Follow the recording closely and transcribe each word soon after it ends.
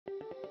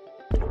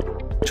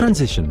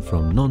Transition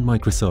from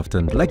non-Microsoft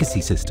and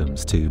legacy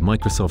systems to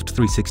Microsoft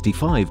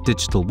 365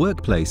 digital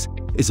workplace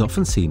is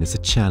often seen as a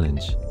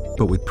challenge.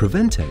 But with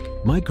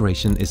Proventeq,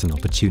 migration is an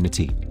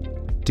opportunity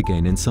to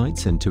gain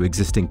insights into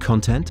existing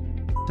content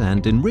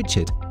and enrich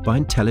it by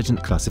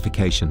intelligent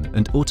classification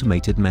and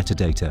automated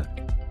metadata.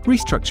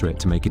 Restructure it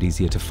to make it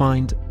easier to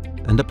find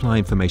and apply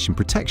information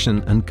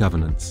protection and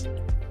governance.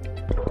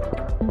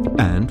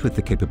 And with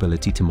the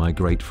capability to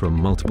migrate from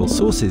multiple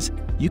sources,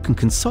 you can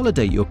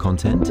consolidate your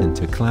content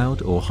into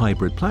cloud or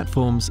hybrid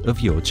platforms of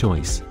your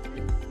choice.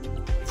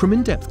 From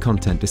in-depth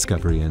content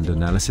discovery and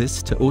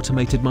analysis to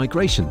automated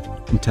migration,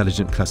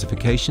 intelligent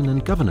classification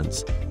and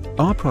governance,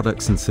 our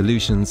products and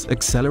solutions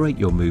accelerate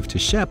your move to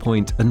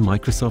SharePoint and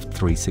Microsoft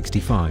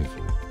 365.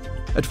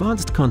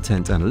 Advanced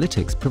content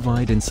analytics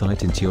provide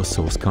insight into your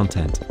source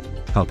content,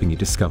 helping you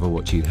discover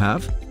what you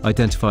have,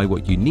 identify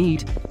what you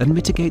need, and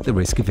mitigate the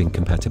risk of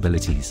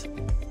incompatibilities.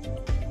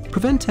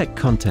 Proventeq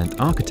Content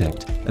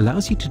Architect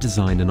allows you to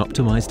design an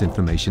optimized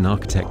information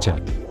architecture,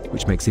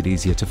 which makes it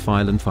easier to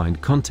file and find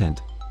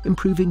content,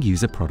 improving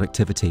user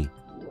productivity.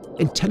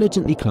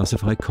 Intelligently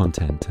classify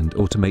content and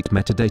automate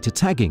metadata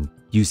tagging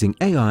using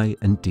AI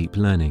and deep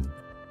learning.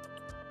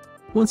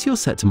 Once you're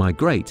set to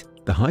migrate,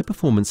 the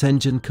high-performance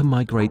engine can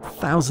migrate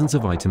thousands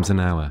of items an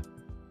hour.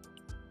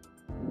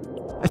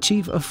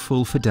 Achieve a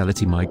full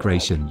fidelity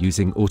migration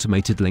using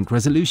automated link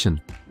resolution,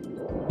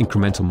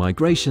 incremental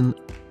migration,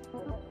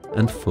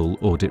 and full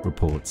audit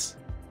reports.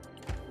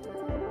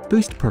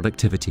 Boost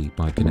productivity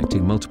by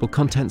connecting multiple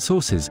content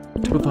sources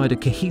to provide a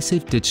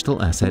cohesive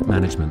digital asset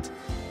management.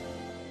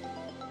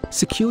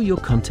 Secure your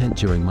content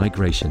during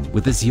migration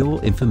with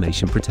Azure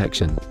Information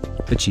Protection.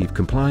 Achieve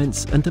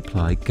compliance and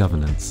apply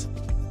governance.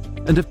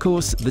 And of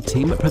course, the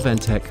team at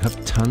Proventeq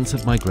have tons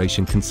of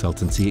migration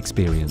consultancy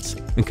experience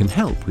and can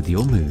help with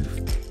your move.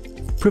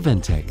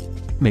 Proventeq.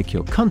 Make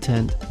your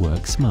content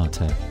work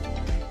smarter.